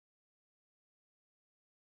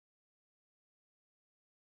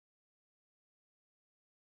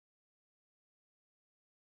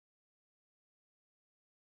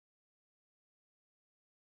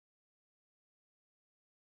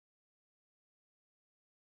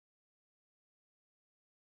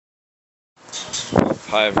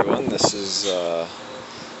Hi everyone, this is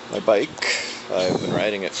my bike. I've been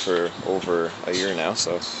riding it for over a year now,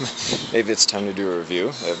 so maybe it's time to do a review.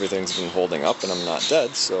 Everything's been holding up and I'm not dead,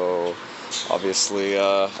 so obviously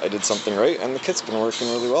I did something right and the kit's been working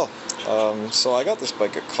really well. So I got this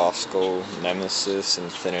bike at Costco, Nemesis,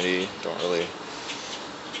 Infinity. Don't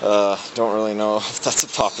really know if that's a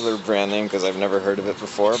popular brand name because I've never heard of it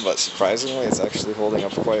before, but surprisingly it's actually holding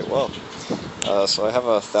up quite well. So I have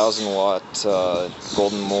a 1000-watt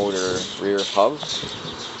Golden motor rear hub,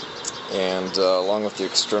 and along with the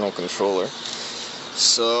external controller.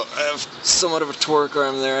 So I have somewhat of a torque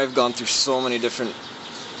arm there. I've gone through so many different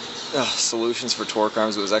solutions for torque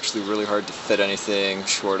arms. It was actually really hard to fit anything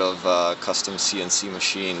short of custom CNC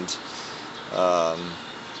machined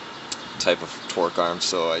type of torque arm.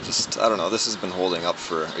 So I don't know, this has been holding up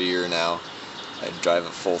for a year now. I drive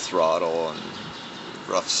at full throttle and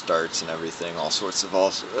rough starts and everything, all sorts of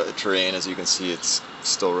terrain. As you can see, it's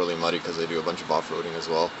still really muddy because I do a bunch of off-roading as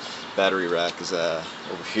well. Battery rack is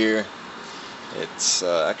over here. It's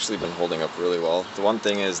actually been holding up really well. The one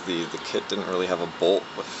thing is the kit didn't really have a bolt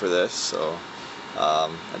for this, so I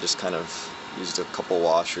just kind of used a couple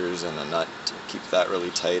washers and a nut to keep that really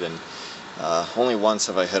tight, and only once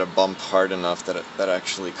have I hit a bump hard enough that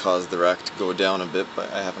actually caused the rack to go down a bit,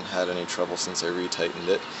 but I haven't had any trouble since I retightened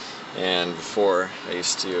it. And before I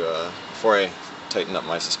tightened up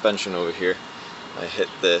my suspension over here, I hit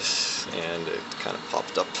this and it kind of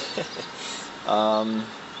popped up.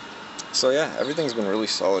 So yeah, everything's been really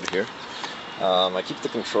solid here. I keep the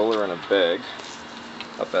controller in a bag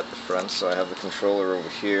up at the front, so I have the controller over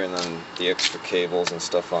here and then the extra cables and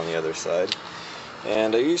stuff on the other side.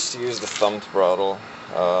 And I used to use the thumb throttle,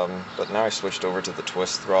 but now I switched over to the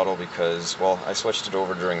twist throttle because, well, I switched it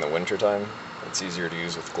over during the winter time. It's easier to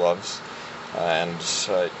use with gloves, and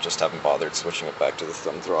I just haven't bothered switching it back to the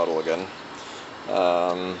thumb throttle again.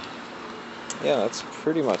 Yeah, that's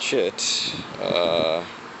pretty much it.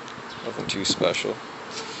 Nothing too special.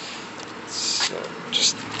 So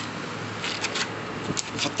just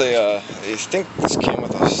put I think this came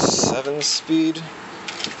with a 7-speed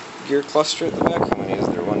gear cluster at the back. How many is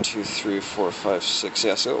there? 1, 2, 3, 4, 5, 6.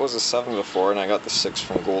 Yeah, so it was a 7 before, and I got the 6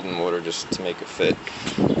 from Golden Motor just to make it fit.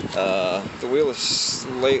 The wheel is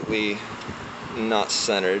slightly not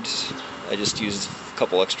centered. I just used a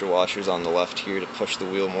couple extra washers on the left here to push the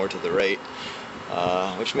wheel more to the right,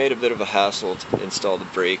 which made a bit of a hassle to install the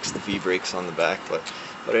brakes, the V-brakes on the back. But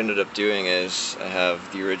what I ended up doing is I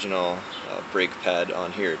have the original brake pad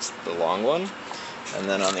on here. It's the long one. And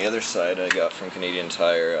then on the other side I got from Canadian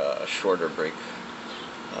Tire a shorter brake.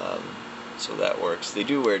 So that works. They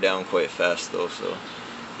do wear down quite fast though, so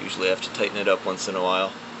usually I have to tighten it up once in a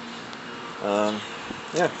while.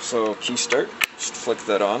 Yeah, so key start, just flick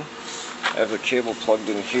that on. I have the cable plugged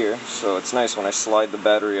in here, so it's nice when I slide the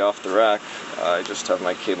battery off the rack, I just have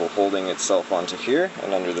my cable holding itself onto here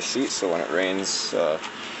and under the seat, so when it rains,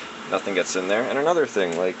 nothing gets in there. And another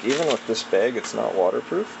thing, like even with this bag, it's not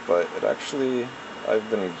waterproof, but it actually, I've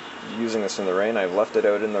been using this in the rain. I've left it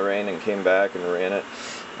out in the rain and came back and ran it,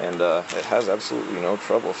 and it has absolutely no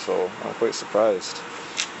trouble, so I'm quite surprised.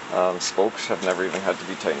 Spokes have never even had to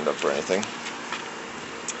be tightened up or anything.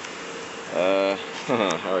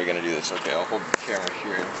 How are we going to do this? Okay, I'll hold the camera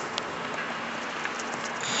here.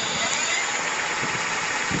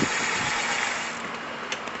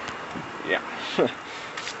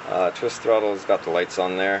 Yeah. Twist throttle's got the lights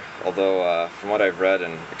on there, although from what I've read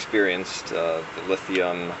and experienced, the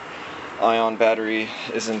lithium-ion battery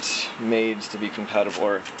isn't made to be compatible,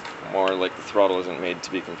 or more like the throttle isn't made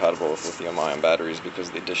to be compatible with lithium-ion batteries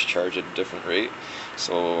because they discharge at a different rate.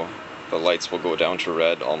 So the lights will go down to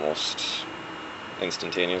red almost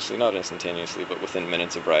instantaneously, not instantaneously, but within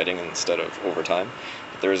minutes of riding instead of over time.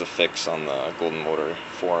 But there is a fix on the Golden Motor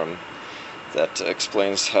forum that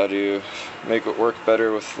explains how to make it work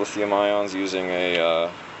better with lithium ions using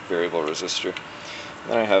a variable resistor.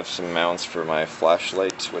 Then I have some mounts for my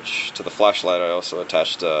flashlight, which to the flashlight I also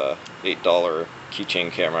attached a $8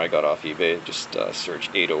 keychain camera I got off eBay. Just search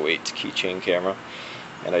 808 keychain camera,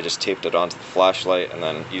 and I just taped it onto the flashlight and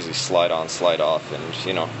then easy slide on, slide off, and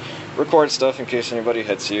you know, record stuff in case anybody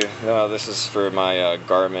hits you. This is for my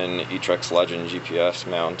Garmin eTrex Legend GPS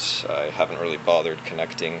mount. I haven't really bothered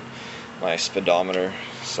connecting my speedometer,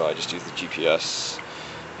 so I just use the GPS,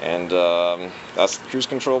 and that's the cruise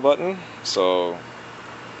control button. So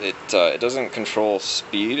it doesn't control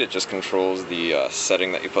speed, it just controls the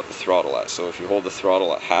setting that you put the throttle at. So if you hold the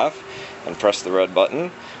throttle at half and press the red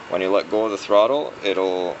button, when you let go of the throttle,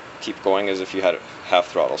 it'll keep going as if you had it half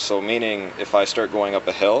throttle. So meaning if I start going up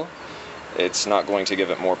a hill it's not going to give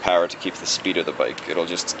it more power to keep the speed of the bike. It'll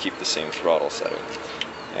just keep the same throttle setting.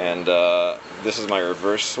 And this is my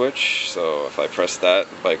reverse switch, so if I press that,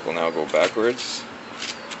 the bike will now go backwards.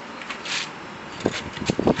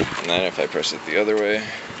 And then if I press it the other way,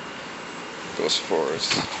 it goes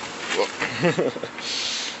forwards.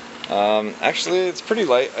 Actually, it's pretty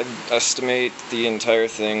light. I'd estimate the entire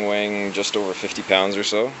thing weighing just over 50 pounds or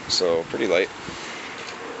so, so pretty light.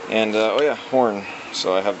 And oh yeah, horn.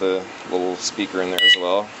 So I have the little speaker in there as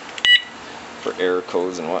well for error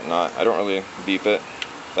codes and whatnot. I don't really beep it.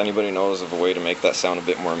 If anybody knows of a way to make that sound a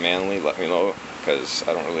bit more manly, let me know, because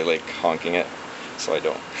I don't really like honking it, so I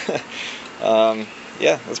don't.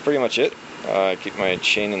 Yeah, that's pretty much it. I keep my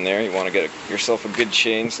chain in there. You want to get yourself a good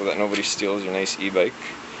chain so that nobody steals your nice e-bike.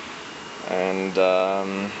 And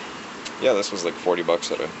yeah, this was like 40 bucks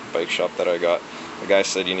at a bike shop that I got. The guy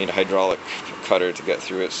said you need a hydraulic cutter to get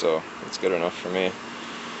through it, so it's good enough for me.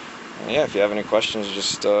 And yeah, if you have any questions,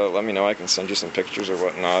 just let me know. I can send you some pictures or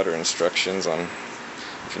whatnot, or instructions on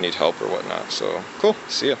if you need help or whatnot. So cool,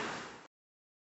 see ya.